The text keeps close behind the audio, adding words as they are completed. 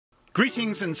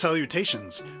Greetings and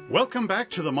salutations. Welcome back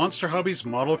to the Monster Hobbies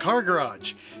Model Car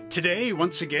Garage. Today,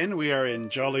 once again, we are in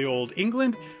jolly old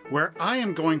England, where I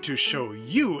am going to show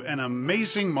you an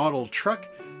amazing model truck.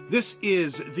 This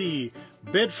is the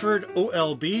Bedford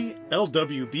OLB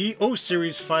LWB O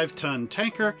Series 5-ton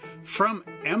tanker from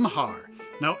EMHAR.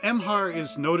 Now, EMHAR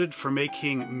is noted for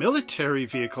making military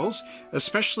vehicles,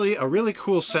 especially a really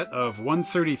cool set of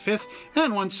 135th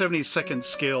and 172nd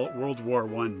scale World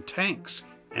War I tanks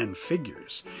and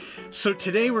figures. So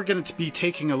today we're going to be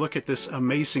taking a look at this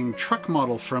amazing truck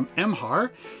model from EMHAR,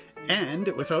 and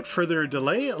without further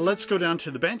delay, let's go down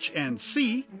to the bench and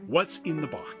see what's in the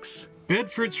box.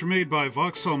 Bedfords were made by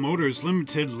Vauxhall Motors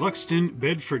Limited, Luxton,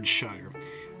 Bedfordshire.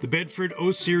 The Bedford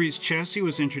O series chassis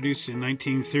was introduced in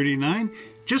 1939,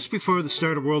 just before the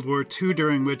start of World War II,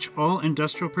 during which all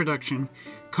industrial production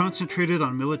concentrated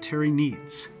on military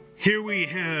needs. Here we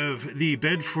have the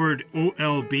Bedford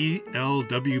OLB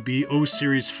LWB O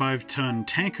Series 5-ton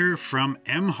tanker from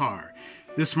EMHAR.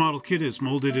 This model kit is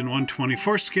molded in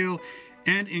 1/24 scale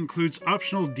and includes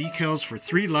optional decals for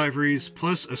 3 liveries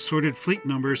plus assorted fleet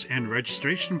numbers and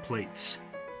registration plates.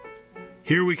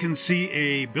 Here we can see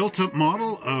a built-up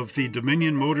model of the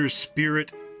Dominion Motors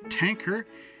Spirit tanker,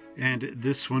 and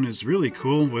this one is really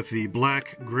cool with the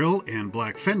black grille and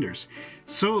black fenders.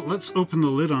 So let's open the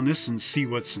lid on this and see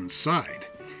what's inside.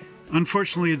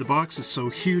 Unfortunately, the box is so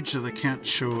huge that I can't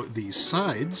show the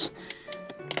sides,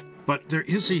 but there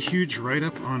is a huge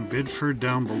write-up on Bedford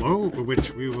down below,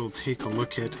 which we will take a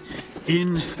look at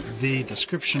in the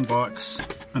description box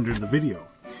under the video.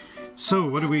 So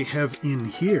what do we have in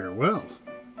here? Well,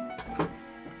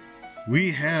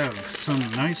 we have some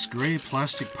nice gray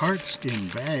plastic parts in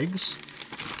bags,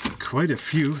 quite a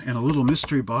few, and a little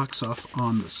mystery box off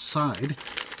on the side.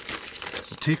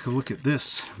 So take a look at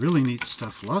this. Really neat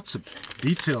stuff. Lots of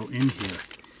detail in here.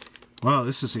 Wow,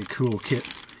 this is a cool kit.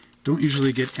 Don't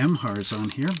usually get EMHARs on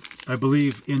here. I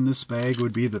believe in this bag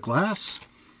would be the glass.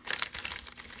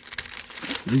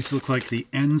 These look like the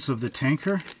ends of the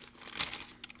tanker.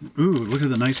 Ooh, look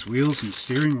at the nice wheels and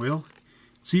steering wheel.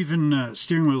 It's even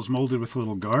steering wheels molded with a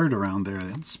little guard around there.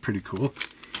 That's pretty cool.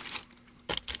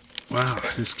 Wow,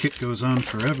 this kit goes on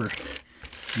forever.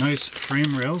 Nice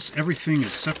frame rails. Everything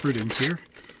is separate in here.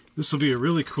 This will be a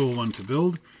really cool one to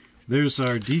build. There's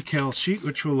our decal sheet,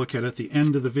 which we'll look at the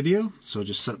end of the video. So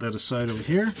just set that aside over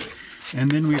here. And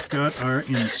then we've got our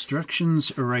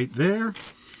instructions right there.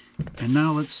 And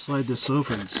now let's slide this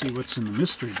over and see what's in the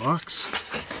mystery box.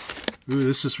 Ooh,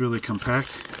 this is really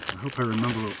compact. I hope I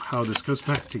remember how this goes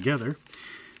back together.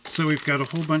 So we've got a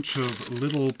whole bunch of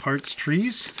little parts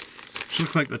trees, which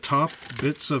look like the top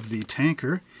bits of the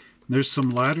tanker. There's some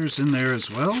ladders in there as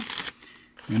well.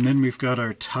 And then we've got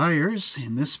our tires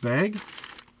in this bag.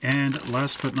 And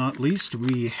last but not least,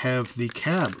 we have the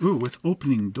cab. Ooh, with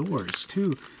opening doors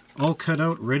too, all cut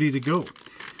out, ready to go.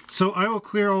 So I will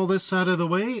clear all this out of the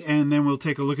way, and then we'll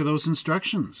take a look at those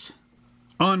instructions.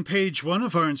 On page 1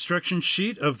 of our instruction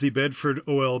sheet of the Bedford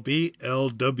OLB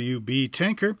LWB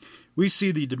tanker, we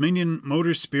see the Dominion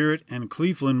Motor Spirit and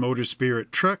Cleveland Motor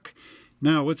Spirit truck.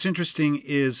 Now, what's interesting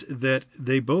is that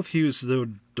they both use the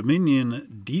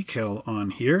Dominion decal on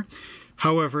here.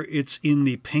 However, it's in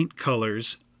the paint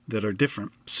colors that are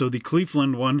different. So the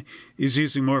Cleveland one is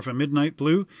using more of a midnight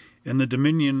blue, and the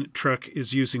Dominion truck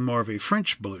is using more of a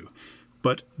French blue.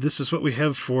 But this is what we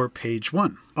have for page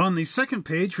 1. On the second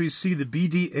page, we see the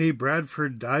BDA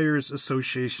Bradford Dyers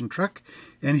Association truck,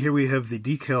 and here we have the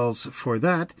decals for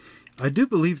that. I do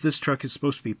believe this truck is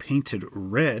supposed to be painted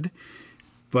red,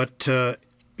 but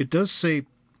it does say,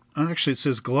 actually it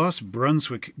says gloss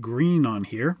Brunswick green on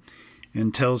here,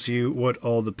 and tells you what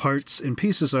all the parts and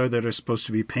pieces are that are supposed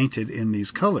to be painted in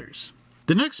these colors.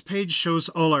 The next page shows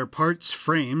all our parts,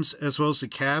 frames, as well as the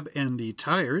cab and the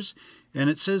tires. And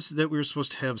it says that we're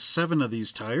supposed to have 7 of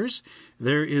these tires.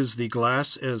 There is the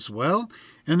glass as well.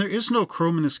 And there is no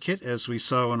chrome in this kit, as we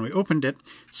saw when we opened it.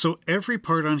 So every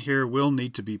part on here will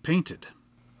need to be painted.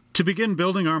 To begin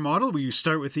building our model, we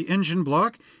start with the engine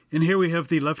block. And here we have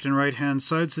the left and right hand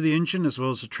sides of the engine, as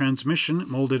well as the transmission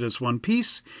molded as one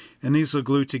piece. And these will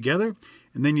glue together.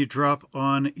 And then you drop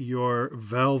on your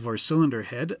valve or cylinder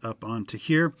head up onto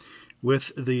here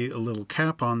with the little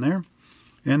cap on there.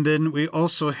 And then we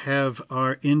also have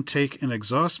our intake and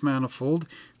exhaust manifold,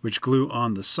 which glue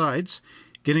on the sides.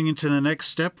 Getting into the next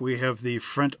step, we have the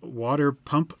front water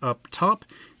pump up top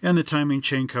and the timing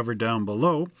chain cover down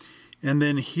below. And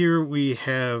then here we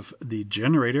have the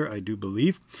generator, I do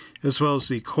believe, as well as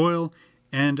the coil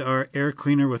and our air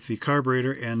cleaner with the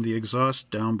carburetor and the exhaust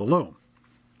down below.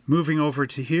 Moving over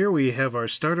to here, we have our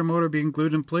starter motor being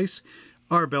glued in place,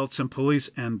 our belts and pulleys,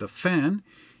 and the fan.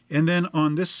 And then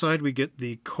on this side we get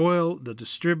the coil, the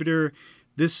distributor.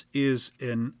 This is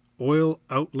an oil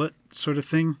outlet sort of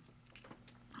thing.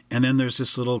 And then there's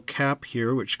this little cap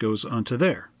here which goes onto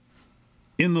there.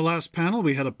 In the last panel,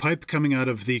 we had a pipe coming out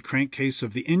of the crankcase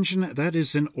of the engine. That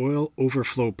is an oil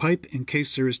overflow pipe. In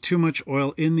case there is too much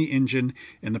oil in the engine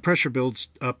and the pressure builds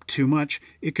up too much,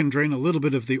 it can drain a little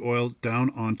bit of the oil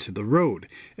down onto the road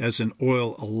as an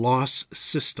oil loss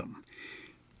system.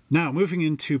 Now, moving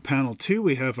into panel 2,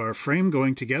 we have our frame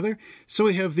going together. So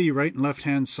we have the right and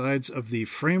left-hand sides of the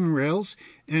frame rails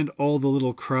and all the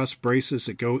little cross braces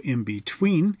that go in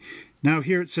between. Now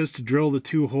here it says to drill the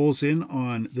 2 holes in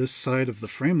on this side of the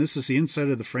frame. This is the inside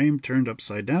of the frame turned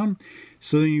upside down.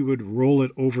 So then you would roll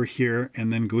it over here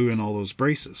and then glue in all those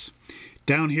braces.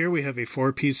 Down here we have a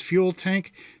 4-piece fuel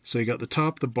tank. So you got the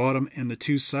top, the bottom, and the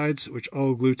 2 sides, which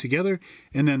all glue together.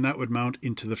 And then that would mount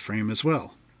into the frame as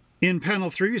well. In panel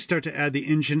 3, you start to add the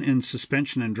engine and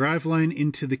suspension and driveline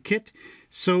into the kit.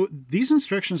 So these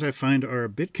instructions I find are a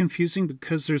bit confusing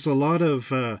because there's a lot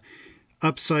of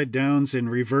upside downs and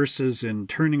reverses and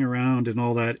turning around and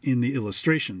all that in the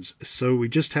illustrations. So we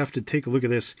just have to take a look at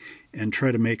this and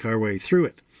try to make our way through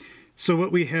it. So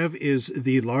what we have is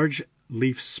the large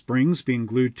leaf springs being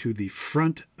glued to the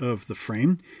front of the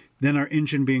frame, then our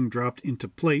engine being dropped into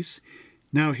place.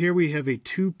 Now here we have a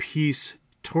 2-piece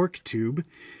torque tube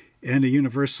and a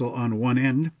universal on one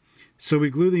end. So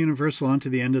we glue the universal onto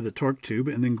the end of the torque tube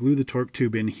and then glue the torque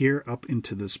tube in here up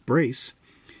into this brace.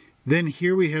 Then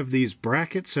here we have these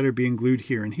brackets that are being glued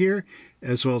here and here,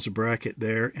 as well as a bracket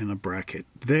there and a bracket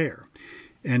there.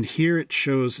 And here it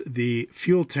shows the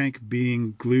fuel tank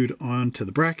being glued onto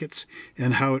the brackets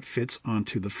and how it fits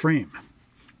onto the frame.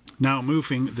 Now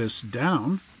moving this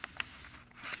down,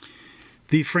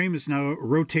 the frame is now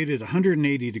rotated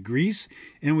 180 degrees,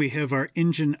 and we have our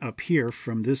engine up here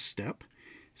from this step.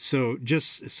 So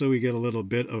just so we get a little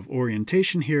bit of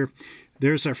orientation here,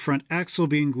 there's our front axle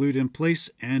being glued in place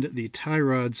and the tie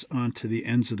rods onto the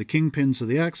ends of the kingpins of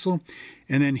the axle.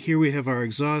 And then here we have our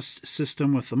exhaust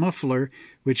system with the muffler,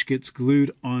 which gets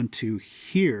glued onto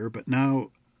here. But now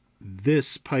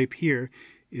this pipe here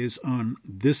is on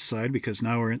this side because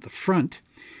now we're at the front.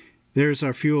 There's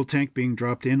our fuel tank being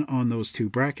dropped in on those 2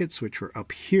 brackets, which were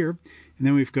up here. And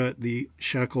then we've got the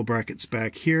shackle brackets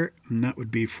back here, and that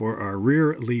would be for our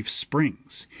rear leaf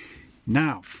springs.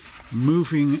 Now,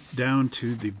 moving down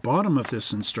to the bottom of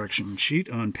this instruction sheet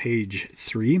on page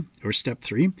 3, or step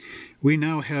 3, we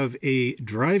now have a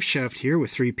drive shaft here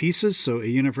with 3 pieces, so a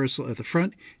universal at the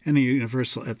front and a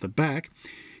universal at the back.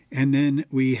 And then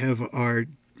we have our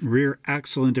rear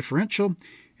axle and differential,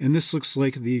 and this looks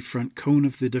like the front cone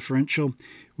of the differential,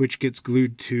 which gets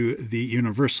glued to the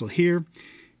universal here.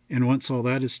 And once all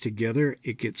that is together,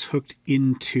 it gets hooked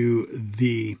into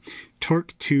the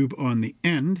torque tube on the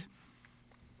end.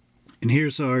 And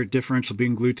here's our differential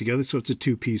being glued together, so it's a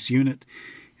 2-piece unit.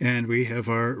 And we have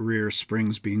our rear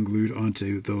springs being glued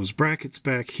onto those brackets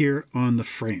back here on the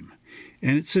frame.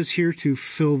 And it says here to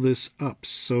fill this up,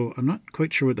 so I'm not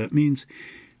quite sure what that means.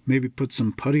 Maybe put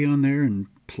some putty on there and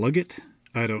plug it?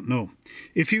 I don't know.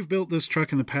 If you've built this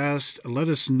truck in the past, let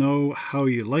us know how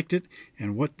you liked it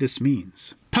and what this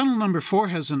means. Panel number 4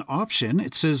 has an option.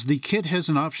 It says the kit has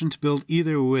an option to build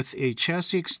either with a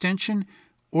chassis extension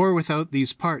or without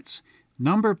these parts.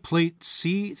 Number plate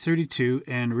C32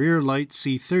 and rear light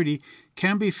C30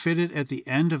 can be fitted at the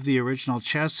end of the original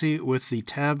chassis with the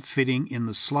tab fitting in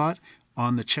the slot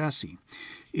on the chassis.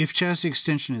 If chassis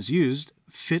extension is used,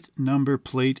 fit number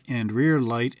plate and rear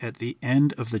light at the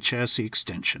end of the chassis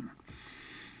extension.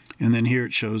 And then here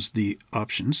it shows the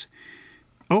options.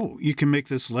 Oh, you can make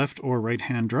this left or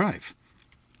right-hand drive.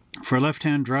 For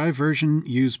left-hand drive version,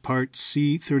 use part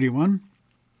C31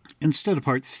 instead of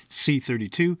part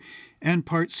C32 and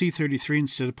part C33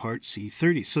 instead of part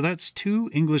C30. So that's 2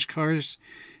 English cars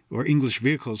or English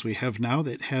vehicles we have now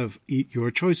that have your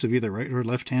choice of either right or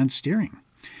left-hand steering.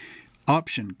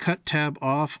 Option, cut tab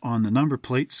off on the number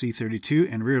plate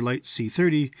C32 and rear light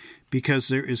C30 because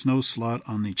there is no slot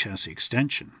on the chassis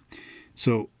extension.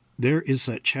 So there is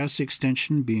that chassis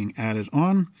extension being added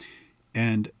on,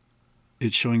 and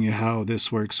it's showing you how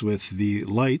this works with the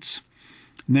lights.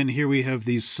 And then here we have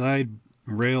these side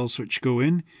rails which go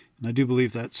in, and I do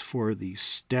believe that's for the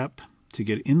step to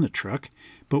get in the truck,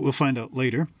 but we'll find out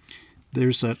later.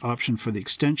 There's that option for the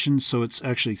extension, so it's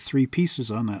actually 3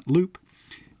 pieces on that loop.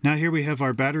 Now here we have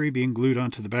our battery being glued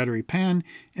onto the battery pan,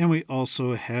 and we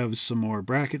also have some more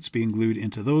brackets being glued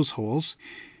into those holes.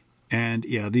 And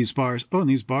yeah, these bars, oh, and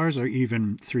these bars are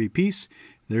even 3-piece.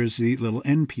 There's the little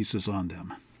end pieces on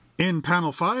them. In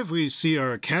panel 5, we see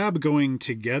our cab going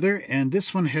together, and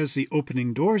this one has the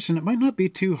opening doors, and it might not be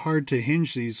too hard to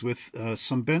hinge these with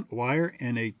some bent wire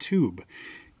and a tube,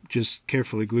 just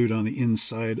carefully glued on the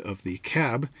inside of the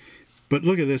cab. But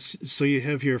look at this. So you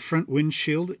have your front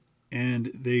windshield,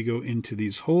 and they go into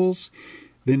these holes.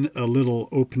 Then a little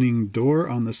opening door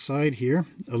on the side here,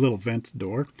 a little vent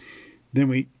door. Then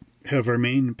we have our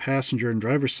main passenger and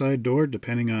driver's side door,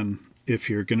 depending on if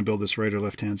you're going to build this right or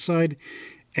left-hand side,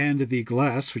 and the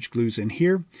glass, which glues in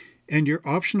here, and your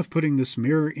option of putting this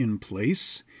mirror in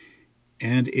place,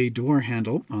 and a door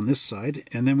handle on this side.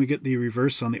 And then we get the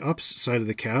reverse on the opposite side of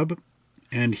the cab,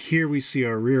 and here we see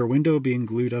our rear window being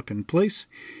glued up in place,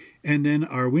 and then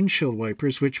our windshield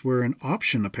wipers, which were an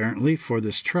option apparently for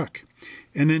this truck.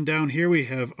 And then down here we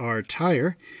have our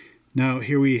tire. Now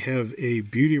here we have a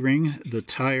beauty ring, the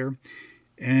tire,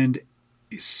 and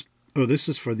oh, this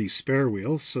is for the spare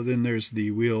wheel. So then there's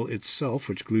the wheel itself,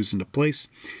 which glues into place.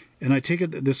 And I take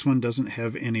it that this one doesn't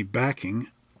have any backing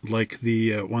like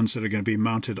the ones that are going to be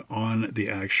mounted on the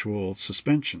actual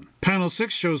suspension. Panel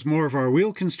 6 shows more of our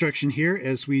wheel construction here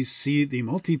as we see the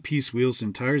multi-piece wheels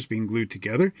and tires being glued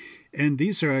together. And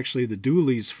these are actually the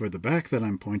dualies for the back that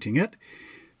I'm pointing at.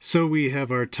 So we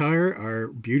have our tire, our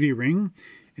beauty ring,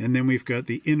 and then we've got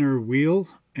the inner wheel,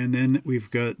 and then we've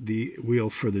got the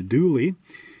wheel for the dually.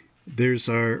 There's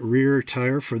our rear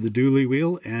tire for the dually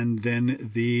wheel, and then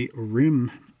the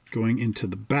rim going into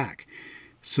the back.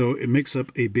 So it makes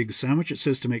up a big sandwich. It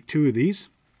says to make 2 of these.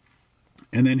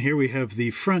 And then here we have the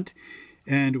front,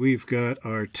 and we've got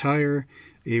our tire,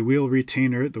 a wheel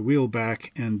retainer, the wheel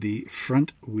back, and the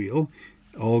front wheel,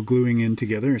 all gluing in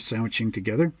together, sandwiching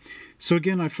together. So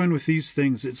again, I find with these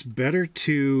things, it's better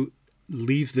to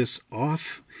leave this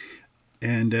off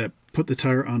and put the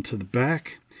tire onto the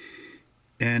back.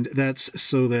 And that's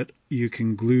so that you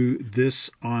can glue this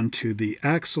onto the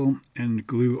axle and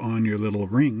glue on your little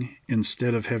ring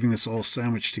instead of having this all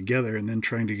sandwiched together and then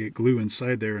trying to get glue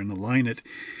inside there and align it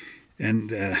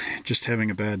and just having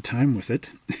a bad time with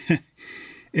it.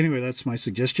 Anyway, that's my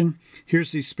suggestion.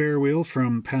 Here's the spare wheel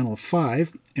from panel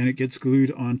 5, and it gets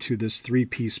glued onto this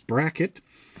 3-piece bracket.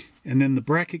 And then the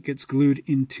bracket gets glued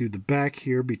into the back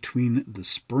here between the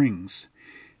springs.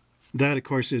 That, of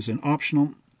course, is an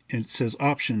optional. It says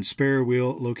option, spare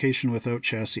wheel, location without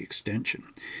chassis extension.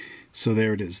 So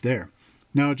there it is there.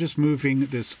 Now just moving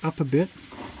this up a bit.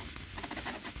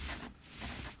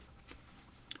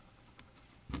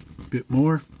 Bit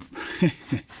more.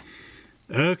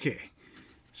 Okay.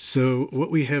 So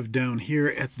what we have down here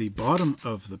at the bottom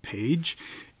of the page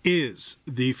is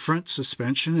the front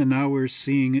suspension, and now we're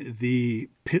seeing the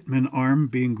pitman arm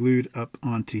being glued up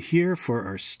onto here for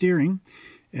our steering.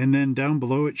 And then down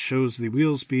below it shows the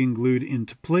wheels being glued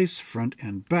into place, front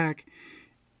and back.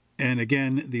 And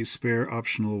again, the spare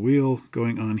optional wheel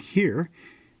going on here.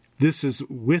 This is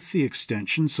with the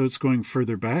extension, so it's going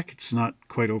further back. It's not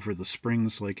quite over the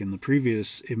springs like in the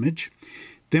previous image.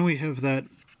 Then we have that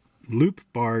loop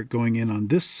bar going in on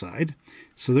this side.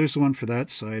 So there's the one for that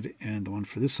side and the one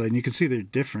for this side. And you can see they're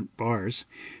different bars,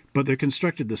 but they're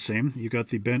constructed the same. You've got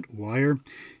the bent wire,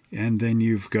 and then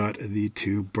you've got the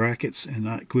 2 brackets, and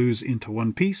that glues into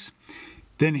one piece.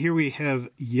 Then here we have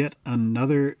yet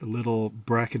another little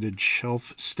bracketed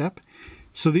shelf step.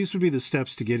 So these would be the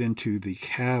steps to get into the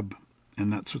cab,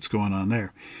 and that's what's going on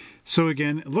there. So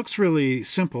again, it looks really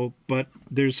simple, but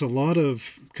there's a lot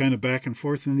of kind of back and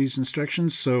forth in these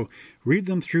instructions, so read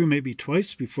them through maybe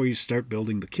twice before you start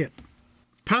building the kit.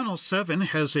 Panel 7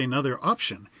 has another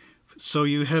option. So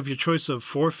you have your choice of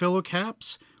 4 filler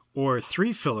caps or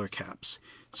 3 filler caps.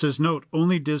 It says, note,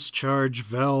 only discharge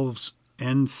valves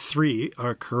N3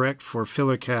 are correct for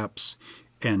filler caps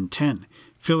N10.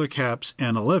 Filler caps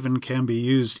N11 can be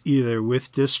used either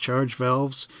with discharge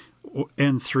valves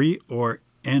N3 or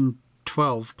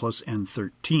N12 plus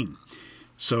N13.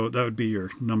 So that would be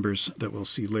your numbers that we'll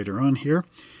see later on here.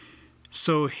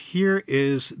 So here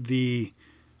is the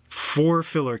 4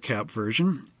 filler cap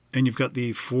version, and you've got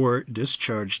the 4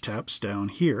 discharge taps down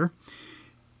here.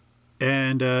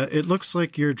 And it looks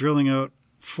like you're drilling out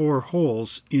 4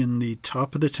 holes in the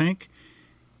top of the tank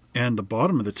and the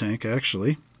bottom of the tank,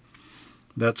 actually.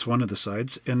 That's one of the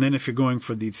sides. And then if you're going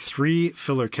for the 3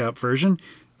 filler cap version,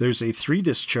 there's a 3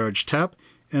 discharge tap,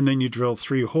 and then you drill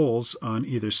 3 holes on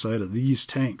either side of these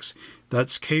tanks.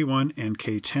 That's K1 and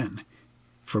K10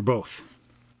 for both.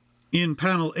 In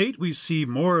panel 8, we see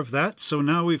more of that. So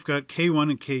now we've got K1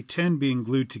 and K10 being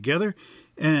glued together,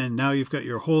 and now you've got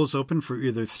your holes open for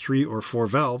either 3 or 4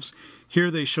 valves.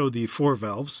 Here they show the 4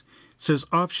 valves. It says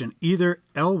option, either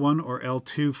L1 or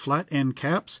L2 flat end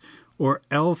caps or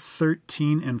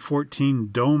L13 and 14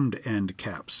 domed end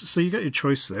caps. So you got your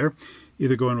choice there,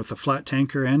 either going with a flat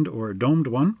tanker end or a domed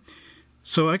one.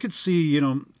 So I could see, you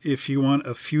know, if you want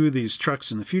a few of these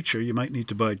trucks in the future, you might need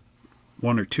to buy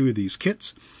one or two of these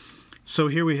kits. So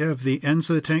here we have the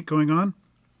ends of the tank going on,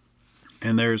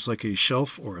 and there's like a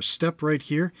shelf or a step right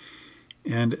here,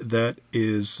 and that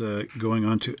is going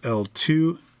on to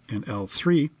L2 and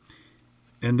L3.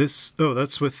 And this, oh,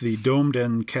 that's with the domed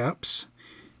end caps,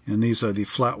 and these are the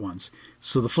flat ones.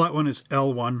 So the flat one is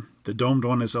L1, the domed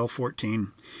one is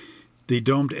L14, the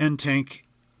domed end tank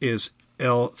is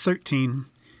L13,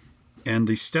 and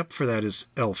the step for that is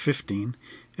L15,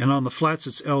 and on the flats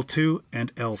it's L2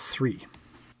 and L3.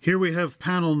 Here we have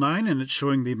panel 9, and it's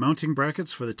showing the mounting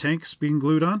brackets for the tanks being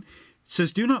glued on. It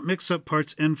says, do not mix up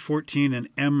parts N14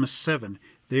 and M7.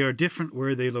 They are different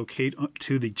where they locate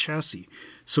to the chassis.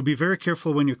 So be very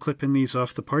careful when you're clipping these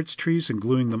off the parts trees and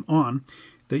gluing them on,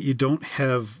 that you don't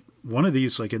have one of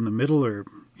these like in the middle or,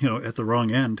 you know, at the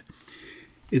wrong end.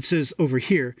 It says over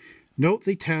here, note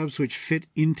the tabs which fit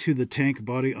into the tank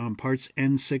body on parts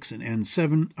N6 and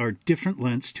N7 are different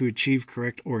lengths to achieve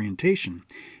correct orientation.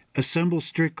 Assemble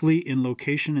strictly in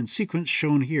location and sequence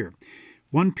shown here.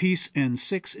 One piece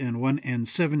N6 and one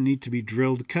N7 need to be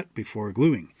drilled cut before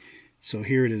gluing. So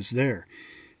here it is there.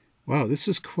 Wow, this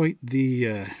is quite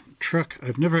the truck.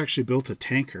 I've never actually built a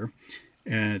tanker,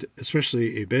 and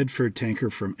especially a Bedford tanker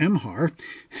from EMHAR.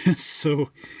 So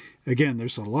again,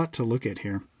 there's a lot to look at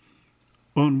here.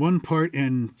 On one part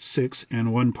N6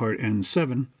 and one part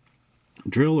N7,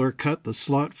 drill or cut the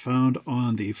slot found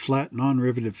on the flat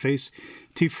non-riveted face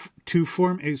to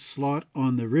form a slot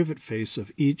on the rivet face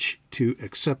of each to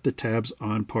accept the tabs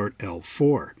on part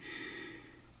L4.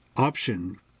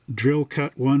 Option, drill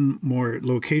cut one more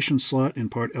location slot in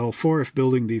part L4 if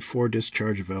building the 4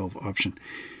 discharge valve option.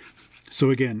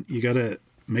 So again, you got to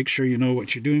make sure you know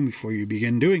what you're doing before you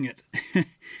begin doing it.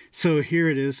 So here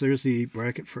it is. There's the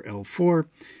bracket for L4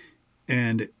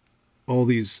 and all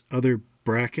these other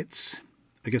brackets.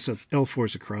 I guess that L4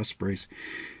 is a cross brace.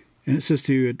 And it says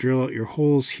to drill out your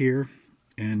holes here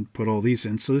and put all these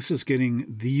in. So this is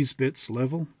getting these bits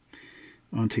level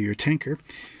onto your tanker.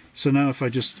 So now if I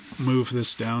just move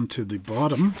this down to the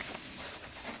bottom,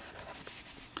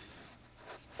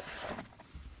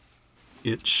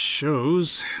 it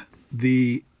shows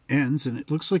the ends, and it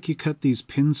looks like you cut these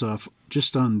pins off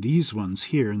just on these ones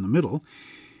here in the middle.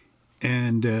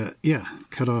 And yeah,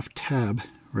 cut off tab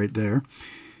right there.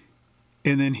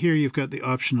 And then here you've got the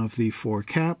option of the 4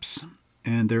 caps,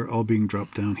 and they're all being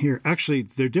dropped down here. Actually,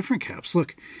 they're different caps.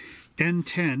 Look,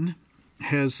 N10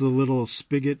 has the little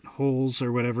spigot holes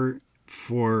or whatever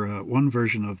for one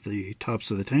version of the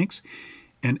tops of the tanks,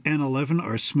 and N11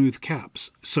 are smooth caps.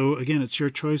 So again, it's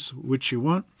your choice which you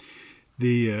want.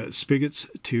 The spigots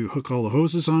to hook all the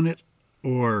hoses on it,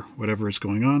 or whatever is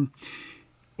going on,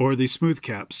 or the smooth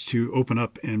caps to open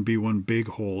up and be one big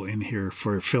hole in here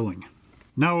for filling.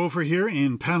 Now over here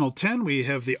in panel 10, we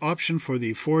have the option for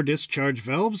the 4 discharge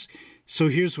valves. So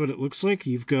here's what it looks like.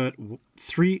 You've got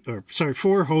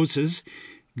 4 hoses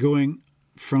going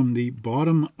from the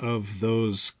bottom of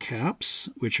those caps,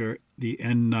 which are the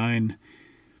N9,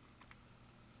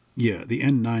 the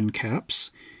N9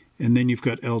 caps. And then you've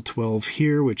got L12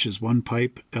 here, which is one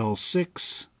pipe,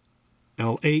 L6,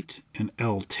 L8, and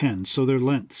L10. So they're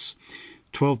lengths.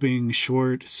 12 being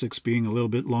short, 6 being a little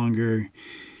bit longer,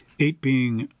 8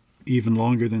 being even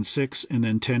longer than 6, and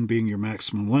then 10 being your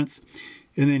maximum length.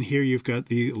 And then here you've got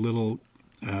the little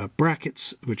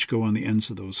brackets which go on the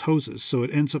ends of those hoses. So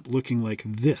it ends up looking like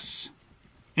this.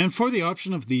 And for the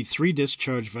option of the 3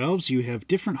 discharge valves, you have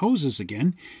different hoses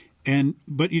again,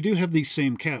 but you do have these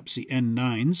same caps, the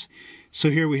N9s.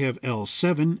 So here we have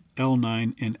L7,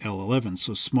 L9, and L11.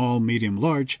 So small, medium,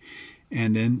 large.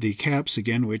 And then the caps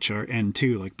again, which are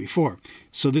N2 like before.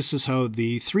 So this is how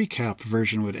the 3 cap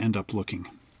version would end up looking.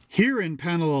 Here in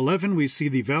panel 11, we see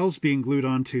the valves being glued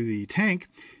onto the tank.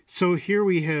 So here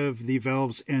we have the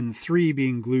valves N3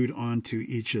 being glued onto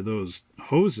each of those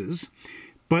hoses.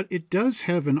 But it does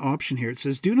have an option here. It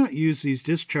says, do not use these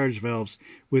discharge valves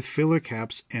with filler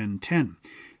caps N10.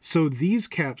 So these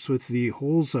caps with the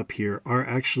holes up here are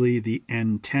actually the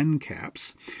N10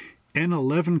 caps.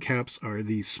 N11 caps are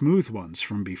the smooth ones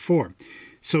from before.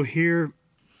 So here,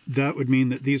 that would mean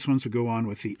that these ones would go on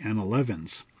with the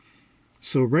N11s.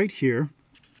 So right here,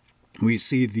 we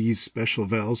see these special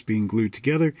valves being glued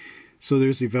together. So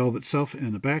there's the valve itself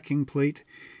and a backing plate.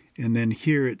 And then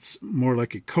here it's more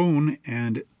like a cone,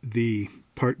 and the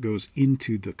part goes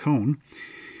into the cone.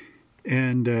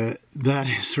 And that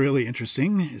is really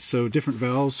interesting. So different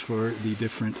valves for the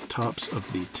different tops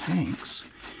of the tanks.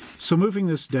 So moving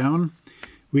this down,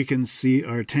 we can see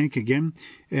our tank again,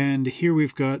 and here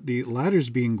we've got the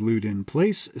ladders being glued in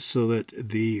place so that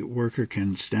the worker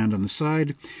can stand on the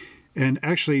side. And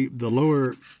actually the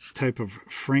lower type of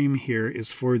frame here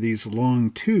is for these long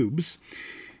tubes,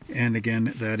 and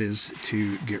again that is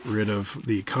to get rid of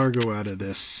the cargo out of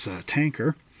this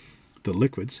tanker, the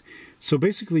liquids. So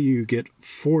basically you get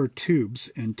 4 tubes,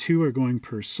 and 2 are going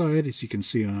per side, as you can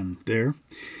see on there.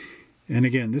 And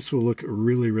again, this will look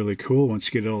really, really cool once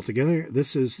you get it all together.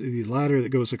 This is the ladder that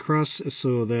goes across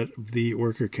so that the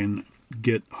worker can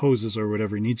get hoses or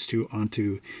whatever he needs to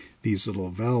onto these little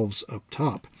valves up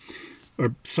top.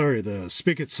 Or, sorry, the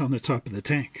spigots on the top of the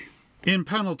tank. In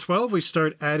panel 12, we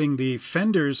start adding the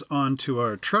fenders onto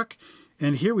our truck.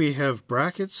 And here we have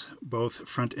brackets, both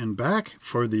front and back,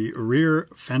 for the rear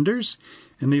fenders.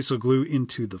 And these will glue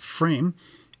into the frame.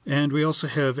 And we also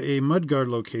have a mudguard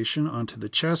location onto the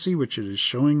chassis, which it is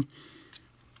showing.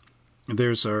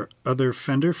 There's our other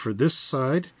fender for this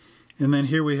side. And then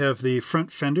here we have the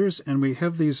front fenders, and we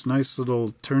have these nice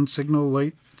little turn signal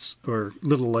lights, or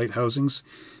little light housings.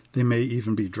 They may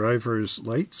even be driver's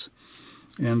lights.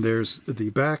 And there's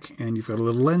the back, and you've got a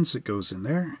little lens that goes in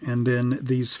there. And then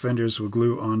these fenders will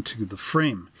glue onto the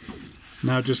frame.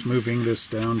 Now just moving this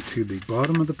down to the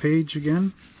bottom of the page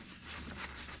again.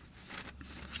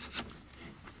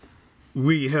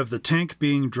 We have the tank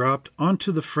being dropped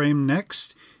onto the frame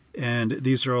next, and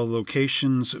these are all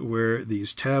locations where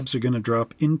these tabs are going to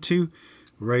drop into,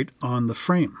 right on the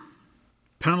frame.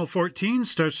 Panel 14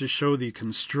 starts to show the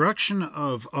construction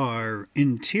of our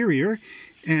interior,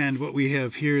 and what we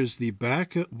have here is the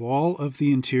back wall of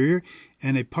the interior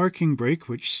and a parking brake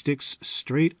which sticks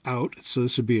straight out, so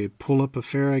this would be a pull-up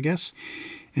affair, I guess.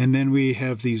 And then we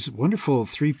have these wonderful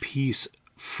 3-piece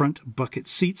front bucket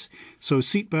seats, so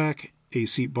seat back, a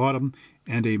seat bottom,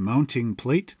 and a mounting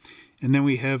plate. And then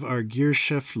we have our gear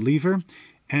shift lever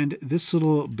and this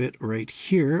little bit right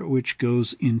here which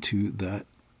goes into that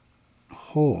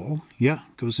hole. Yeah,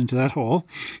 goes into that hole.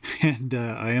 And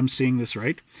I am seeing this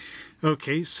right.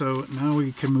 Okay, so now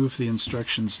we can move the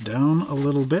instructions down a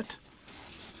little bit,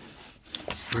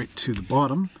 right to the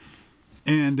bottom.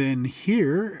 And then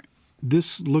here,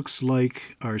 this looks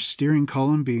like our steering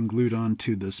column being glued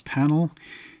onto this panel.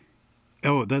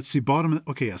 Oh, that's the bottom.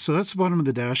 Okay, yeah, so that's the bottom of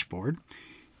the dashboard.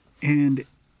 And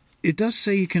it does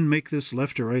say you can make this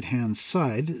left or right hand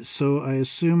side, so I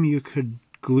assume you could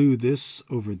glue this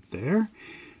over there,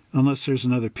 unless there's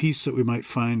another piece that we might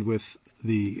find with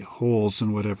the holes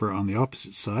and whatever on the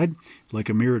opposite side, like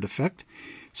a mirrored effect.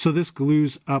 So this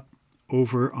glues up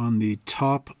over on the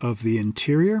top of the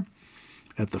interior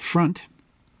at the front.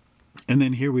 And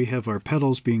then here we have our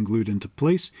pedals being glued into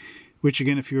place, which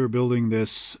again, if you were building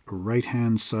this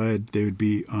right-hand side, they would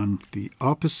be on the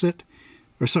opposite,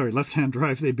 or sorry, left-hand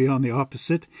drive, they'd be on the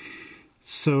opposite.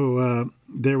 So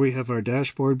there we have our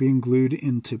dashboard being glued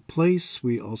into place.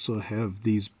 We also have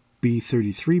these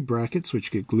B33 brackets, which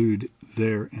get glued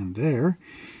there and there.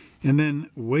 And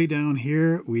then way down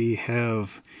here, we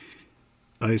have,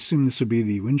 I assume this would be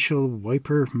the windshield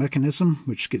wiper mechanism,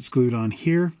 which gets glued on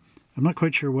here. I'm not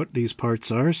quite sure what these parts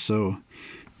are, so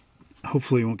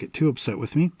hopefully you won't get too upset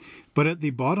with me. But at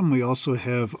the bottom we also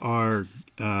have our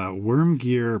worm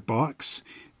gear box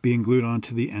being glued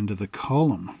onto the end of the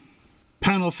column.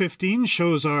 Panel 15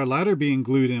 shows our ladder being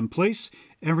glued in place.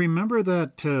 And remember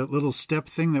that little step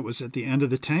thing that was at the end of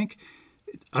the tank?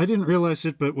 I didn't realize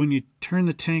it, but when you turn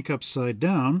the tank upside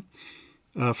down,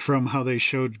 from how they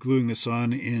showed gluing this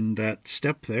on in that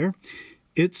step there,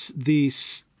 it's the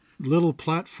little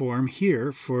platform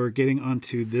here for getting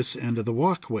onto this end of the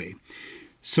walkway.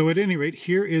 So at any rate,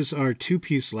 here is our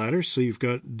 2-piece ladder. So you've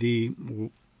got the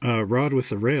rod with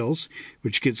the rails,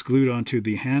 which gets glued onto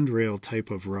the handrail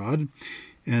type of rod,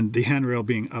 and the handrail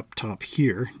being up top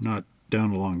here, not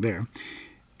down along there.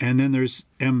 And then there's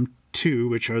M2,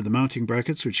 which are the mounting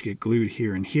brackets, which get glued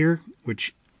here and here,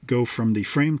 which go from the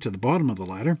frame to the bottom of the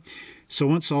ladder. So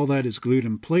once all that is glued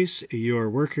in place, your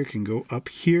worker can go up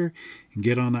here and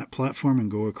get on that platform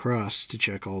and go across to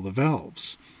check all the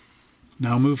valves.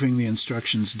 Now moving the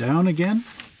instructions down again.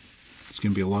 There's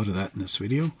going to be a lot of that in this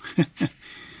video.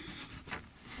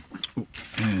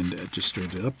 And just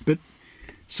stirred it up a bit.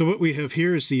 So what we have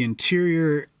here is the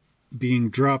interior being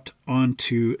dropped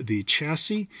onto the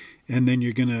chassis, and then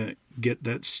you're going to get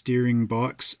that steering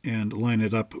box and line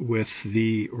it up with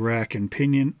the rack and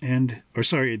pinion and, or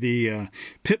sorry, the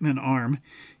pitman arm.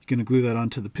 You're going to glue that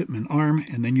onto the pitman arm,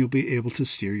 and then you'll be able to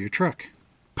steer your truck.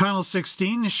 Panel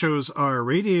 16 shows our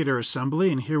radiator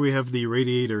assembly, and here we have the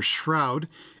radiator shroud,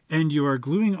 and you are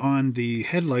gluing on the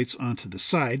headlights onto the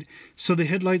side. So the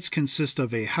headlights consist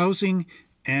of a housing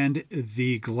and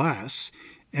the glass.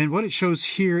 And what it shows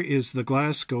here is the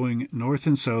glass going north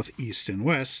and south, east and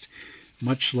west,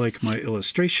 much like my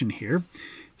illustration here.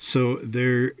 So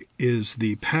there is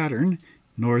the pattern,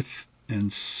 north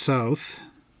and south,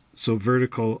 so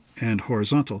vertical and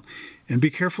horizontal. And be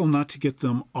careful not to get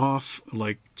them off,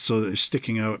 like so they're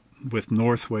sticking out with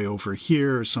north way over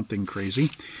here or something crazy.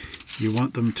 You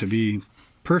want them to be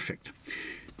perfect.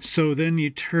 So then you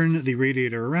turn the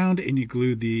radiator around and you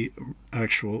glue the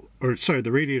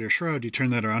the radiator shroud, you turn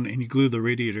that around and you glue the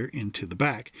radiator into the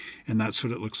back. And that's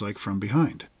what it looks like from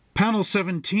behind. Panel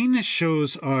 17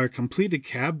 shows our completed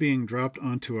cab being dropped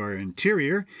onto our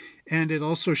interior, and it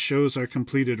also shows our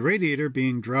completed radiator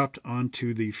being dropped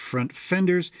onto the front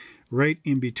fenders right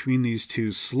in between these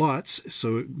two slots,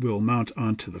 so it will mount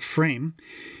onto the frame.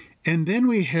 And then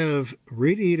we have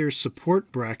radiator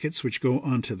support brackets which go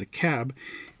onto the cab,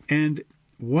 and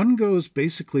one goes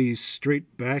basically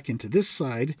straight back into this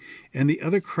side, and the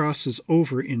other crosses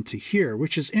over into here,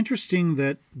 which is interesting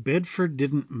that Bedford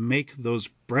didn't make those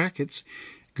brackets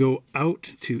go out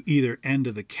to either end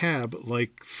of the cab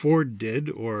like Ford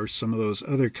did or some of those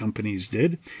other companies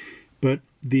did. But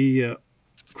the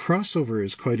crossover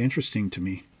is quite interesting to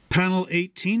me. Panel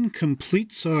 18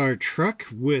 completes our truck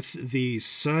with the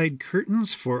side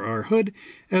curtains for our hood,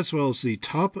 as well as the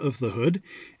top of the hood.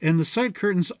 And the side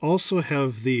curtains also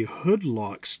have the hood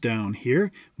locks down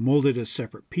here, molded as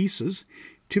separate pieces.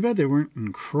 Too bad they weren't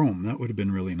in chrome. That would have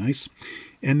been really nice.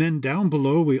 And then down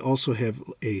below we also have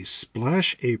a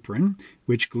splash apron,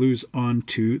 which glues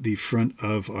onto the front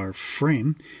of our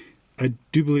frame. I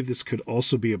do believe this could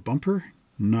also be a bumper.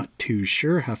 Not too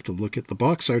sure. Have to look at the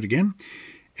box art again.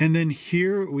 And then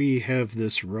here we have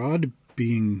this rod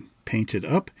being painted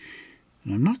up.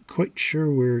 And I'm not quite sure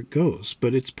where it goes,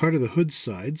 but it's part of the hood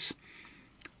sides.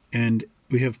 And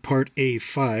we have part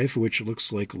A5, which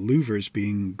looks like louvers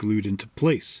being glued into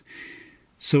place.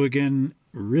 So again,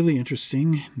 really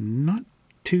interesting. Not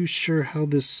too sure how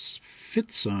this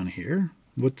fits on here.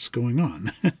 What's going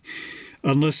on?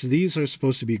 Unless these are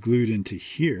supposed to be glued into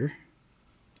here.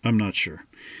 I'm not sure.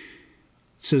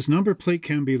 It says number plate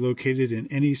can be located in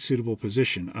any suitable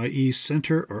position, i.e.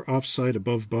 center or offside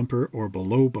above bumper or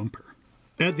below bumper.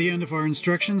 At the end of our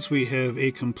instructions, we have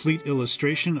a complete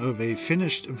illustration of a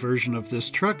finished version of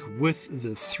this truck with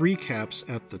the 3 caps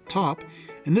at the top.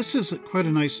 And this is quite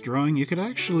a nice drawing. You could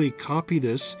actually copy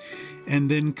this and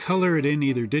then color it in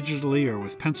either digitally or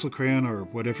with pencil crayon or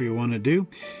whatever you want to do,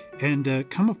 and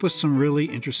come up with some really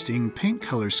interesting paint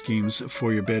color schemes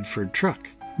for your Bedford truck.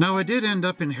 Now, I did end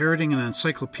up inheriting an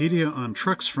encyclopedia on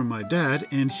trucks from my dad,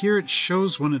 and here it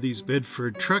shows one of these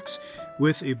Bedford trucks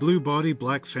with a blue body,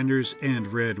 black fenders, and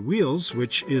red wheels,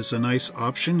 which is a nice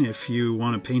option if you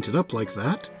want to paint it up like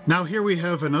that. Now here we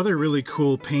have another really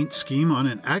cool paint scheme on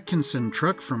an Atkinson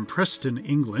truck from Preston,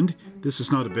 England. This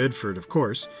is not a Bedford, of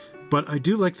course, but I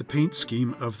do like the paint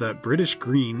scheme of that British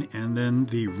green and then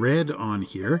the red on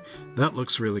here. That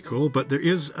looks really cool, but there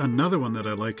is another one that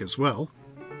I like as well.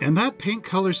 And that paint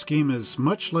color scheme is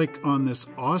much like on this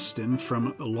Austin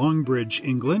from Longbridge,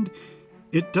 England.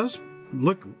 It does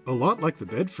look a lot like the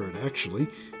Bedford, actually.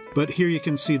 But here you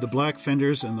can see the black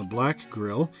fenders and the black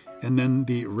grille, and then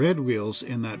the red wheels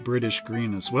in that British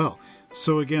green as well.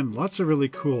 So again, lots of really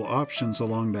cool options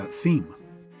along that theme.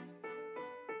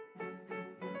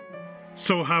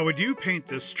 So how would you paint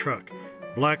this truck?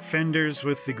 Black fenders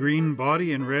with the green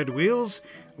body and red wheels?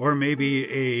 Or maybe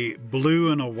a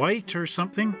blue and a white or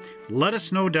something? Let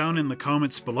us know down in the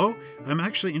comments below. I'm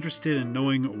actually interested in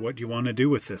knowing what you want to do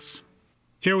with this.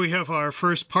 Here we have our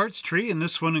first parts tree, and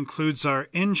this one includes our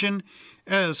engine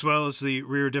as well as the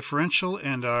rear differential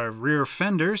and our rear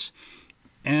fenders.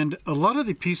 And a lot of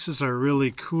the pieces are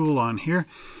really cool on here.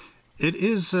 It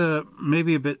is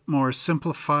maybe a bit more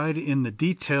simplified in the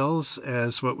details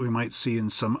as what we might see in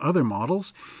some other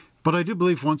models. But I do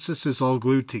believe once this is all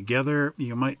glued together,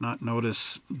 you might not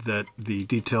notice that the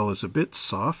detail is a bit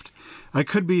soft. I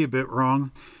could be a bit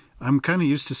wrong. I'm kind of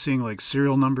used to seeing like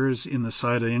serial numbers in the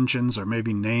side of engines, or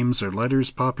maybe names or letters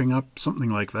popping up,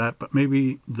 something like that, but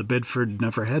maybe the Bedford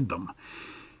never had them.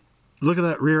 Look at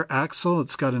that rear axle.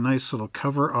 It's got a nice little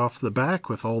cover off the back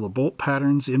with all the bolt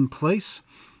patterns in place.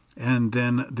 And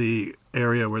then the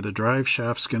area where the drive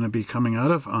shaft's going to be coming out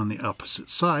of on the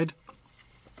opposite side.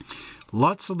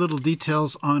 Lots of little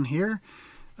details on here.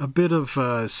 A bit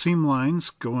of seam lines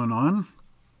going on,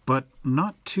 but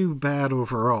not too bad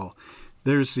overall.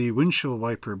 There's the windshield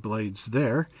wiper blades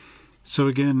there. So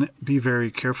again, be very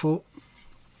careful.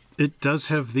 It does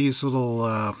have these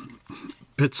little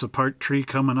bits of part tree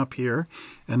coming up here,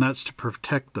 and that's to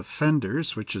protect the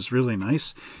fenders, which is really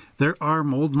nice. There are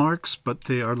mold marks, but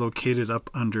they are located up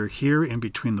under here in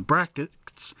between the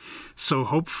brackets, so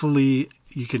hopefully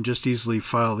you can just easily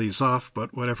file these off,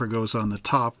 but whatever goes on the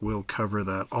top will cover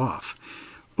that off.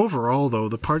 Overall, though,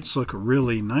 the parts look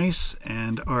really nice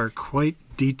and are quite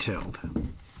detailed.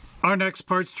 Our next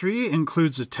parts tree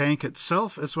includes a tank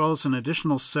itself, as well as an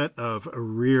additional set of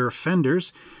rear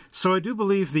fenders. So I do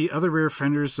believe the other rear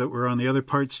fenders that were on the other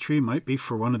parts tree might be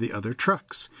for one of the other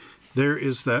trucks. There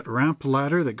is that ramp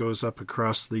ladder that goes up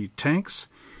across the tanks,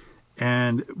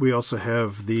 and we also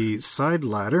have the side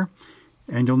ladder.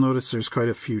 And you'll notice there's quite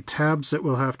a few tabs that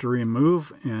we'll have to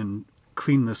remove and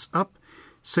clean this up.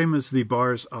 Same as the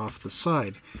bars off the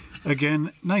side.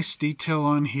 Again, nice detail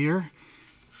on here.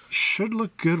 Should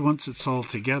look good once it's all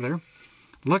together.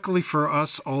 Luckily for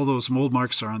us, all those mold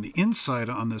marks are on the inside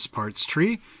on this parts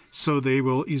tree, so they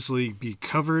will easily be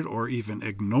covered or even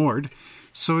ignored.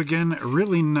 So again,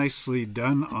 really nicely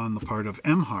done on the part of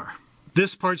EMHAR.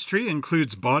 This parts tree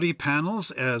includes body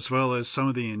panels as well as some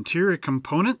of the interior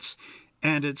components,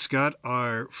 and it's got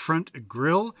our front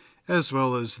grille as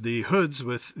well as the hoods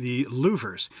with the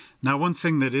louvers. Now, one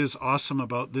thing that is awesome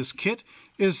about this kit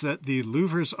is that the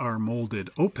louvers are molded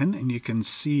open, and you can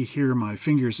see here my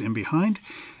fingers in behind,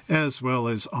 as well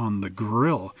as on the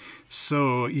grill.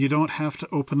 So you don't have to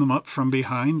open them up from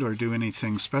behind or do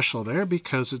anything special there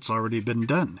because it's already been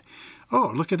done.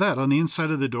 Oh, look at that. On the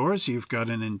inside of the doors, you've got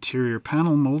an interior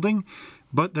panel molding,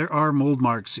 but there are mold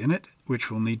marks in it, which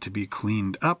will need to be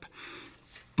cleaned up.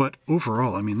 But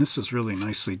overall, I mean, this is really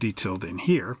nicely detailed in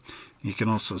here. You can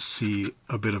also see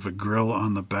a bit of a grill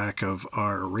on the back of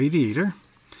our radiator.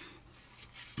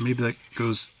 Maybe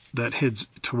that heads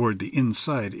toward the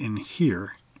inside in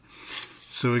here.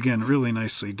 So again, really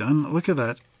nicely done. Look at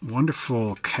that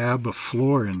wonderful cab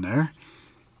floor in there.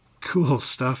 Cool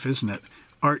stuff, isn't it?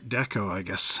 Art Deco, I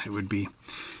guess it would be.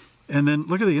 And then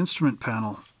look at the instrument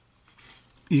panel.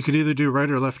 You could either do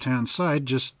right or left hand side,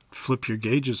 just flip your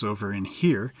gauges over in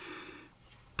here,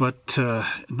 but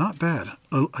not bad.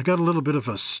 I got a little bit of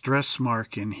a stress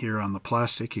mark in here on the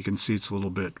plastic. You can see it's a little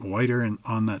bit whiter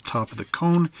on that top of the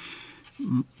cone.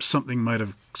 Something might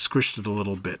have squished it a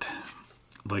little bit,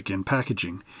 like in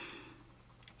packaging.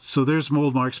 So there's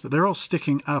mold marks, but they're all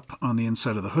sticking up on the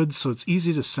inside of the hood, so it's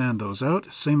easy to sand those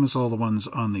out, same as all the ones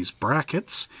on these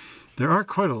brackets. There are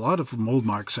quite a lot of mold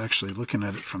marks, actually, looking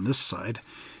at it from this side,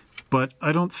 but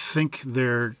I don't think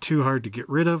they're too hard to get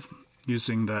rid of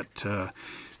using that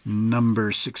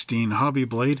number 16 hobby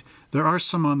blade. There are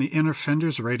some on the inner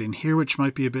fenders right in here, which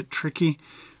might be a bit tricky,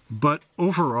 but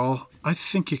overall, I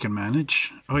think you can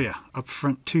manage. Oh yeah, up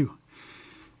front too.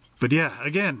 But yeah,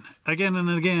 again and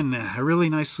again, really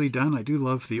nicely done. I do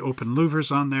love the open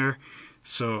louvers on there.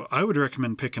 So I would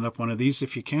recommend picking up one of these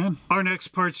if you can. Our next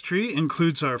parts tree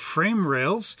includes our frame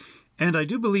rails, and I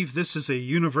do believe this is a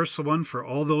universal one for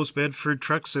all those Bedford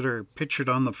trucks that are pictured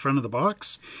on the front of the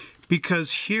box,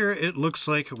 because here it looks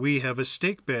like we have a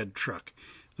stake bed truck.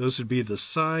 Those would be the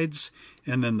sides,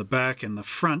 and then the back and the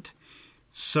front.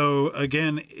 So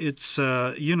again, it's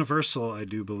universal, I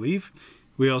do believe.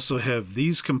 We also have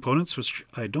these components, which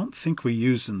I don't think we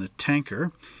use in the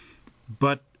tanker,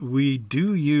 but we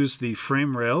do use the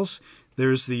frame rails.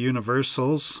 There's the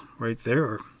universals right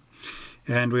there.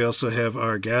 And we also have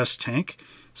our gas tank.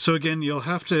 So again, you'll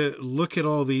have to look at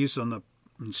all these on the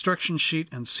instruction sheet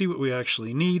and see what we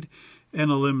actually need and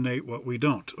eliminate what we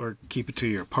don't, or keep it to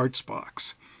your parts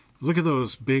box. Look at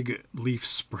those big leaf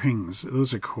springs.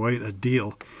 Those are quite a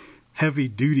deal. Heavy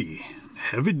duty.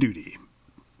 Heavy duty.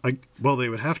 Well, they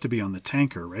would have to be on the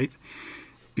tanker, right?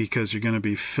 Because you're going to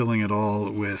be filling it all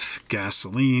with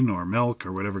gasoline or milk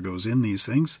or whatever goes in these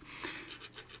things.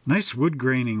 Nice wood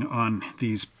graining on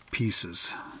these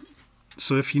pieces.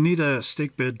 So if you need a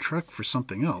stake bed truck for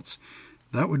something else,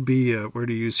 that would be where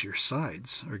to use your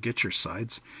sides, or get your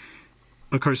sides.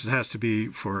 Of course, it has to be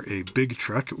for a big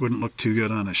truck. It wouldn't look too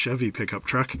good on a Chevy pickup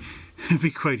truck. It'd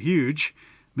be quite huge.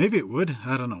 Maybe it would,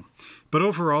 I don't know. But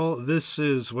overall, this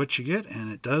is what you get,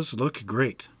 and it does look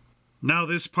great. Now,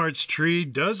 this parts tree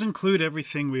does include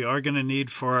everything we are going to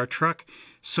need for our truck,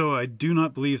 so I do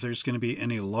not believe there's going to be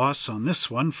any loss on this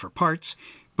one for parts.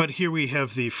 But here we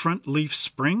have the front leaf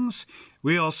springs.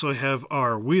 We also have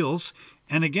our wheels.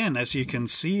 And again, as you can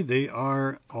see, they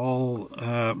are all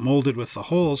molded with the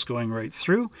holes going right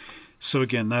through. So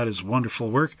again, that is wonderful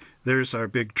work. There's our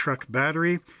big truck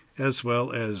battery, as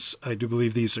well as, I do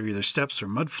believe these are either steps or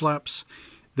mud flaps.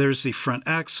 There's the front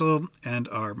axle and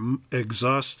our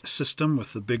exhaust system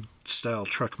with the big style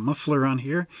truck muffler on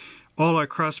here. all our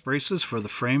cross braces for the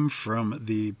frame from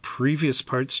the previous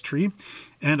parts tree,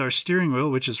 and our steering wheel,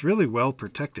 which is really well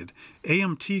protected.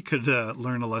 AMT could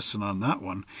learn a lesson on that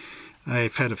one.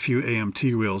 I've had a few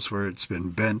AMT wheels where it's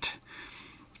been bent.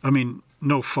 I mean,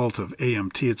 no fault of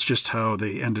AMT, it's just how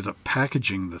they ended up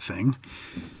packaging the thing.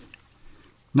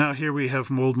 Now here we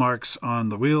have mold marks on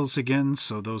the wheels again,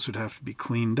 so those would have to be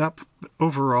cleaned up. But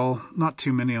overall, not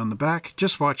too many on the back.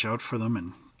 Just watch out for them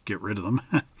and get rid of them.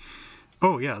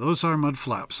 Oh yeah, those are mud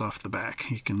flaps off the back.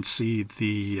 You can see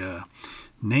the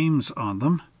names on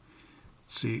them.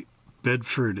 Let's see,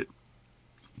 Bedford.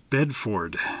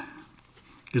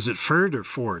 Is it Ford or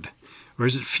Ford? Or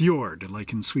is it Fjord,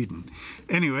 like in Sweden?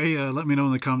 Anyway, let me know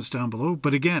in the comments down below.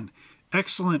 But again,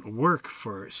 excellent work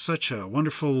for such a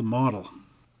wonderful model.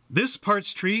 This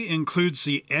parts tree includes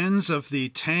the ends of the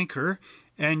tanker,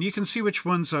 and you can see which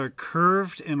ones are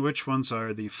curved and which ones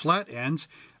are the flat ends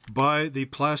by the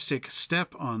plastic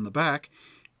step on the back.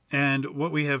 And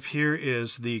what we have here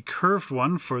is the curved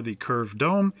one for the curved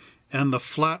dome and the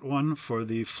flat one for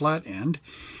the flat end.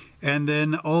 And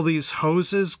then all these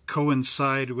hoses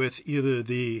coincide with either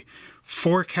the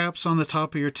 4 caps on the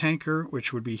top of your tanker,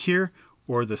 which would be here,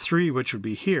 or the 3, which would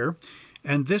be here.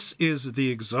 And this is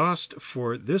the exhaust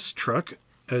for this truck.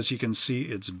 As you can see,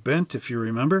 it's bent, if you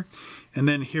remember. And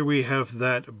then here we have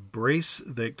that brace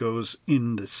that goes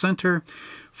in the center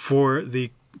for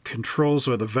the controls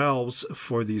or the valves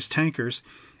for these tankers.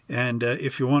 And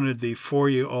if you wanted the 4,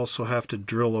 you also have to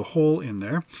drill a hole in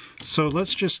there. So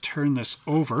let's just turn this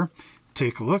over.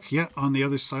 Take a look. Yeah, on the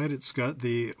other side it's got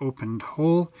the opened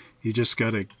hole. You just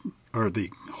got to, or the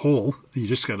hole, you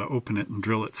just got to open it and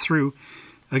drill it through.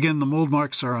 Again, the mold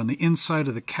marks are on the inside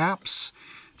of the caps,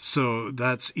 so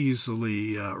that's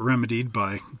easily remedied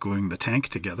by gluing the tank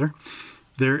together.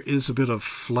 There is a bit of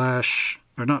flash,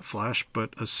 or not flash,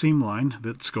 but a seam line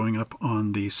that's going up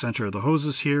on the center of the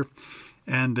hoses here.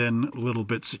 And then little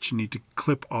bits that you need to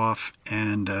clip off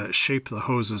and shape the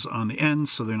hoses on the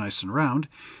ends so they're nice and round.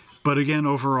 But again,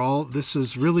 overall, this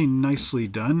is really nicely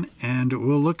done and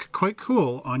will look quite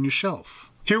cool on your shelf.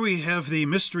 Here we have the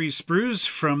mystery sprues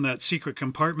from that secret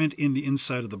compartment in the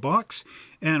inside of the box.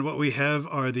 And what we have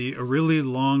are the really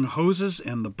long hoses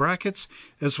and the brackets,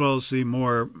 as well as the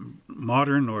more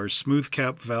modern or smooth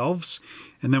cap valves.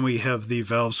 And then we have the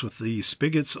valves with the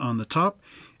spigots on the top,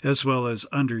 as well as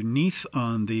underneath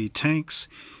on the tanks.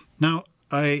 Now,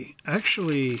 I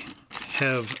actually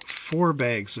have 4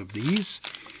 bags of these,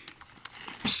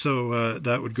 so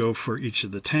that would go for each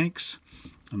of the tanks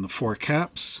and the 4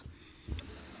 caps.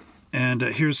 And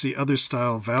here's the other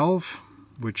style valve,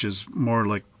 which is more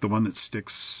like the one that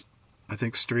sticks, I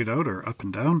think, straight out or up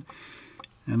and down.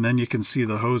 And then you can see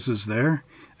the hoses there.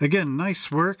 Again,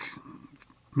 nice work.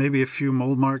 Maybe a few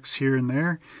mold marks here and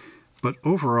there. But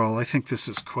overall, I think this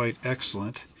is quite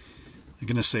excellent. I'm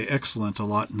going to say excellent a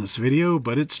lot in this video,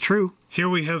 but it's true. Here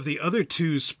we have the other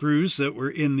 2 sprues that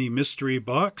were in the mystery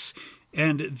box.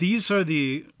 And these are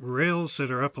the rails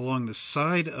that are up along the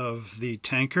side of the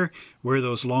tanker where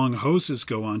those long hoses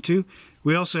go onto.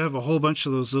 We also have a whole bunch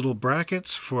of those little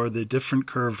brackets for the different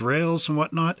curved rails and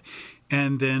whatnot.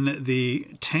 And then the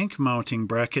tank mounting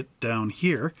bracket down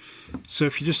here. So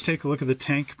if you just take a look at the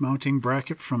tank mounting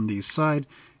bracket from the side,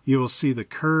 you will see the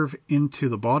curve into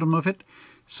the bottom of it.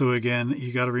 So again,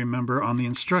 you got to remember on the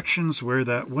instructions where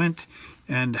that went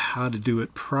and how to do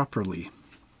it properly.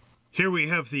 Here we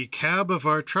have the cab of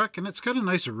our truck, and it's got a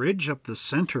nice ridge up the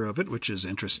center of it, which is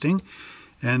interesting.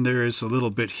 And there is a little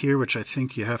bit here, which I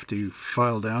think you have to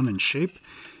file down and shape.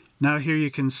 Now here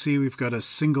you can see we've got a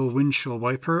single windshield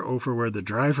wiper over where the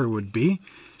driver would be.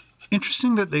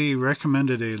 Interesting that they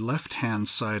recommended a left-hand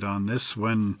side on this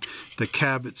when the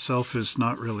cab itself is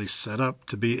not really set up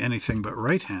to be anything but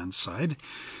right-hand side.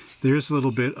 There's a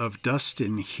little bit of dust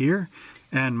in here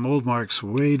and mold marks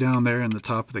way down there in the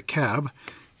top of the cab.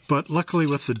 But luckily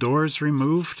with the doors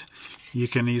removed, you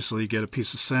can easily get a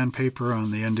piece of sandpaper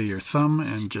on the end of your thumb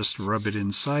and just rub it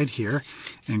inside here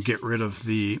and get rid of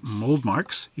the mold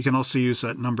marks. You can also use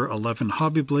that number 11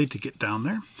 hobby blade to get down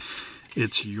there.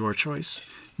 It's your choice.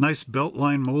 Nice belt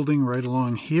line molding right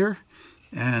along here,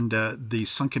 and the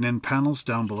sunken in panels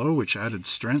down below, which added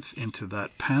strength into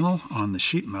that panel on the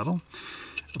sheet metal.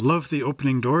 Love the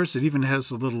opening doors. It even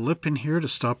has a little lip in here to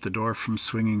stop the door from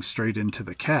swinging straight into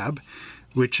the cab,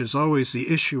 which is always the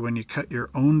issue when you cut your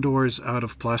own doors out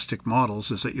of plastic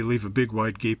models, is that you leave a big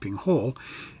wide gaping hole,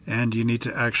 and you need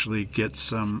to actually get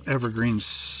some evergreen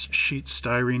sheet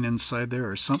styrene inside there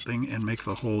or something and make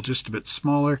the hole just a bit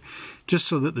smaller, just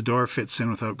so that the door fits in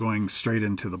without going straight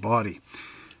into the body.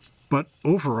 But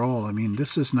overall, I mean,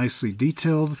 this is nicely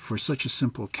detailed for such a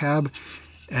simple cab.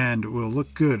 and will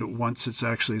look good once it's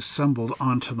actually assembled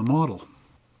onto the model.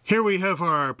 Here we have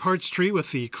our parts tree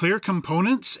with the clear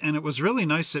components, and it was really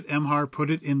nice that EMHAR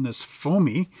put it in this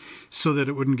foamy so that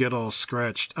it wouldn't get all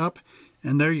scratched up.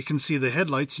 And there you can see the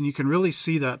headlights, and you can really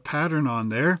see that pattern on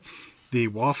there, the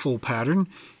waffle pattern,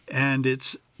 and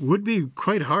it would be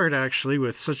quite hard actually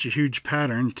with such a huge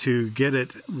pattern to get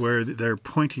it where they're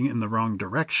pointing in the wrong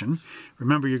direction.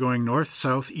 Remember, you're going north,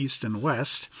 south, east, and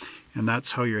west, and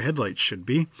that's how your headlights should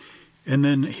be. And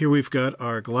then here we've got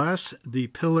our glass. The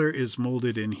pillar is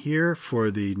molded in here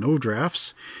for the no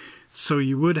drafts, so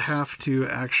you would have to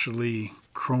actually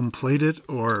chrome plate it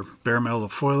or bare metal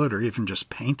foil it or even just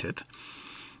paint it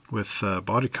with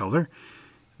body color.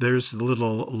 There's the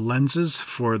little lenses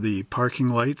for the parking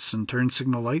lights and turn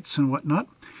signal lights and whatnot.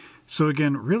 So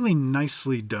again, really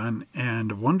nicely done,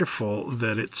 and wonderful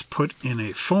that it's put in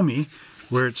a foamy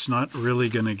where it's not really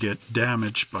going to get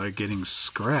damaged by getting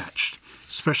scratched,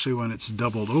 especially when it's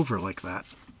doubled over like that.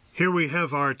 Here we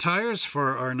have our tires for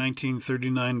our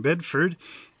 1939 Bedford,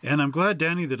 and I'm glad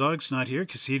Danny the dog's not here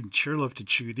because he'd sure love to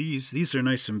chew these. These are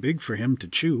nice and big for him to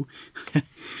chew. At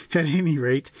any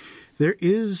rate, there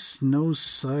is no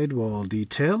sidewall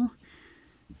detail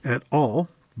at all,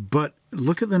 but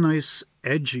look at the nice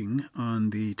edging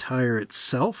on the tire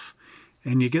itself,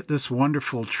 and you get this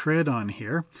wonderful tread on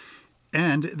here.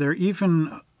 And they're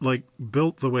even like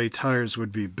built the way tires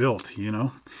would be built, you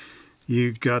know.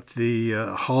 You've got the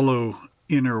hollow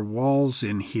inner walls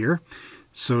in here.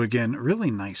 So again, really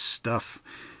nice stuff.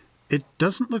 It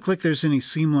doesn't look like there's any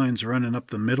seam lines running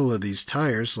up the middle of these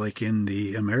tires like in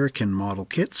the American model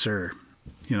kits or,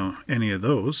 you know, any of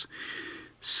those.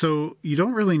 So you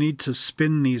don't really need to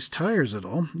spin these tires at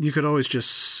all. You could always just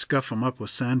scuff them up with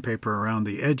sandpaper around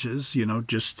the edges, you know,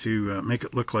 just to make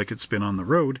it look like it's been on the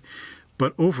road.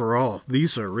 But overall,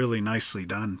 these are really nicely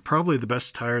done. Probably the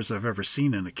best tires I've ever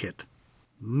seen in a kit.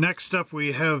 Next up,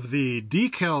 we have the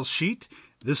decal sheet.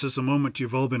 This is a moment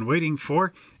you've all been waiting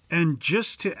for. And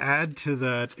just to add to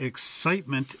that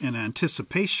excitement and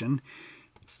anticipation,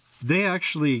 they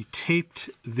actually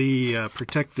taped the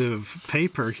protective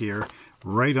paper here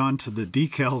right onto the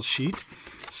decal sheet.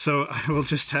 So I will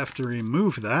just have to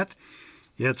remove that.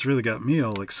 Yeah, it's really got me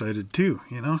all excited too,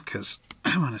 you know, because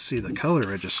I want to see the color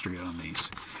registry on these.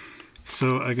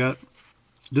 So I got,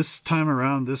 this time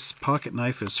around, this pocket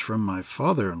knife is from my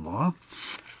father-in-law.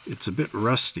 It's a bit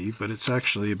rusty, but it's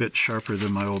actually a bit sharper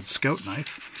than my old Scout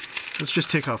knife. Let's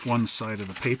just take off one side of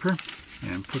the paper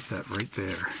and put that right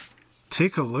there.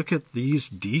 Take a look at these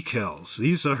decals.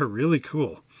 These are really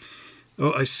cool.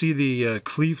 Oh, I see the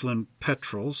Cleveland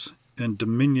Petrols and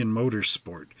Dominion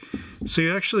Motorsport. So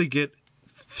you actually get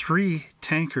 3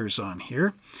 tankers on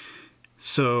here.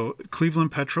 So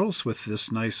Cleveland Petrols with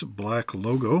this nice black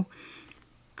logo.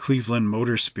 Cleveland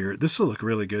Motor Spirit. This will look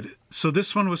really good. So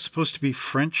this one was supposed to be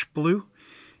French blue,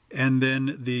 and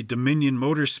then the Dominion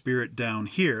Motor Spirit down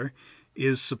here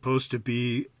is supposed to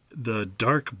be the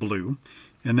dark blue.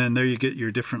 And then there you get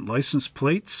your different license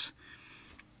plates.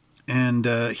 And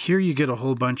here you get a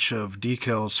whole bunch of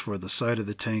decals for the side of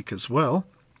the tank as well.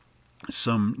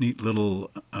 Some neat little,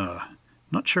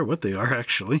 not sure what they are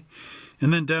actually.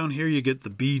 And then down here you get the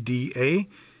BDA.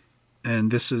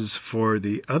 And this is for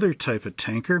the other type of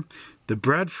tanker, the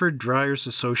Bradford Dryers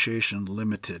Association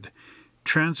Limited,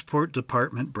 Transport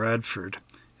Department Bradford,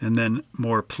 and then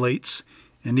more plates,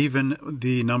 and even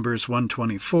the numbers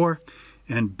 124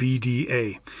 and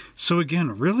BDA. So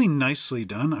again, really nicely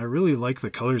done. I really like the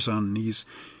colors on these,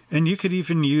 and you could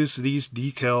even use these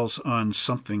decals on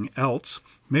something else,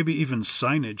 maybe even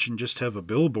signage and just have a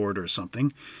billboard or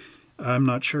something. I'm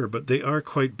not sure, but they are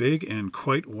quite big and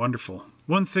quite wonderful.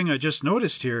 One thing I just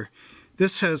noticed here,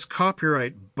 this has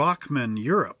copyright Bachmann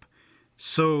Europe.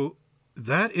 So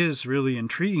that is really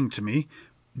intriguing to me.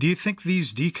 Do you think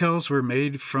these decals were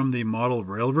made from the Model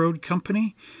Railroad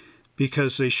Company?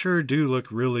 Because they sure do look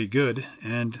really good.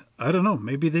 And I don't know,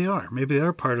 maybe they are. Maybe they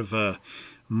are part of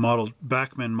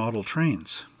Bachmann Model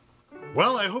Trains.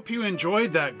 Well, I hope you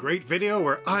enjoyed that great video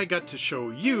where I got to show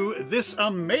you this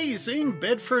amazing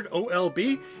Bedford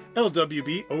OLB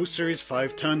LWB O Series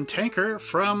 5-ton tanker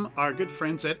from our good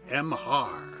friends at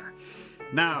EMHAR.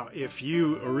 Now, if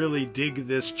you really dig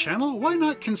this channel, why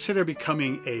not consider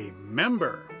becoming a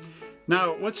member?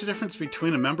 Now, what's the difference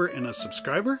between a member and a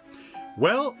subscriber?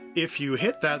 Well, if you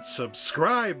hit that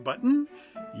subscribe button,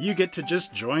 you get to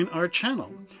just join our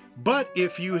channel. But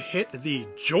if you hit the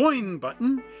join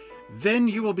button, then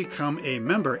you will become a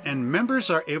member, and members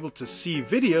are able to see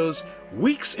videos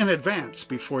weeks in advance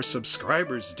before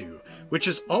subscribers do, which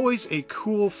is always a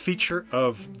cool feature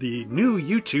of the new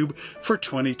YouTube for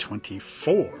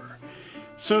 2024.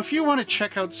 So if you want to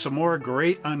check out some more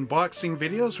great unboxing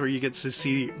videos where you get to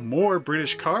see more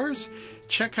British cars,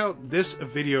 check out this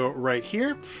video right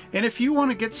here. And if you want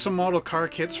to get some model car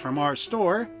kits from our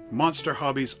store, Monster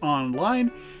Hobbies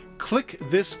Online, click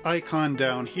this icon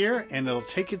down here and it'll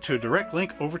take you to a direct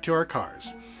link over to our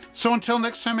cars. So until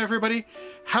next time everybody,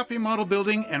 happy model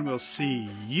building, and we'll see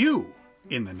you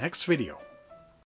in the next video.